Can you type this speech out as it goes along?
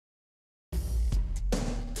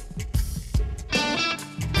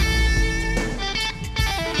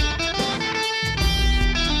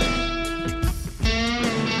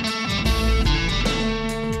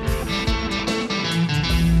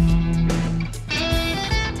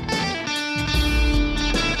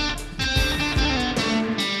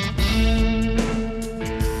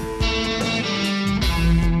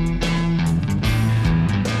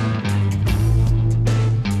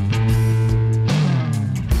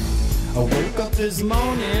up this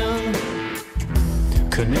morning,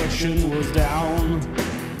 connection was down.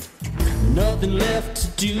 Nothing left to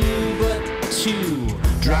do but to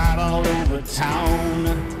drive all over town.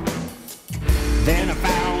 Then I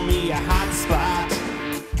found me a hot spot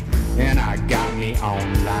and I got me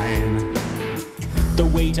online. The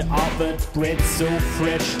waiter offered bread so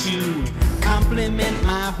fresh to compliment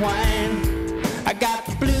my wine. I got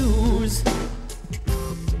the blues,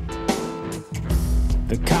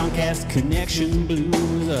 the Comcast connection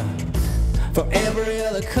blues. For every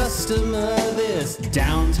other customer, this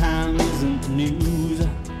downtime isn't news.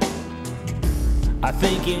 I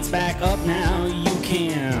think it's back up now, you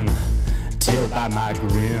can tell by my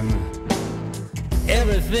grin.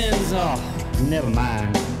 Everything's off, never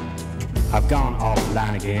mind, I've gone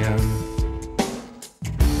offline again.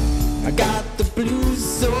 I got the blues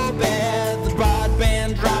so bad, the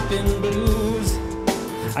broadband dropping blues.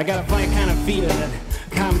 I got a funny kind of feeling that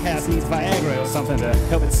Comcast needs Viagra or something to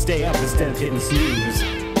help it stay up instead of hitting snooze.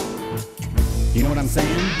 You know what I'm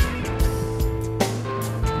saying?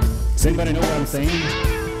 Does anybody know what I'm saying?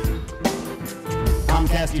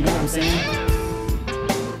 Comcast, you know what I'm saying?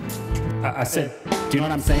 I said, do you know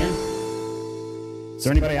what I'm saying? Is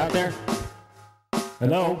there anybody out there?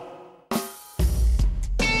 Hello?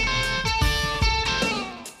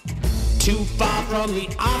 Too far from the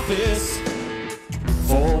office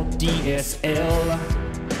for DSL.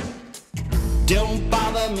 Don't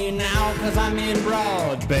bother me now, cause I'm in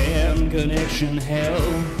broadband connection hell.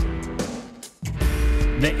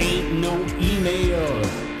 There ain't no email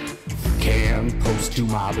can post to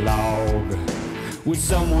my blog. Would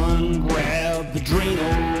someone grab the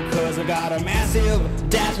Drano, cause I got a massive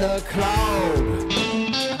data clog.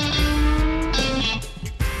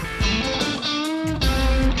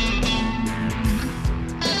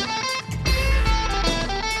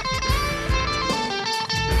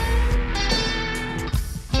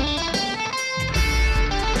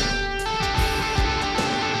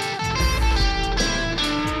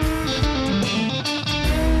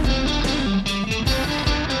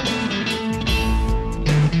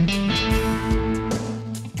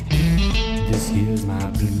 Here's my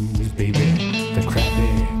blues, baby, the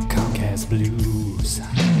crappy Comcast blues.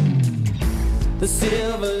 The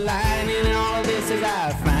silver lining in all of this is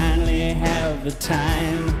I finally have the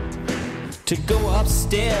time to go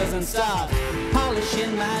upstairs and start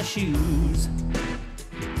polishing my shoes.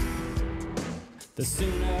 The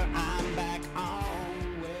sooner I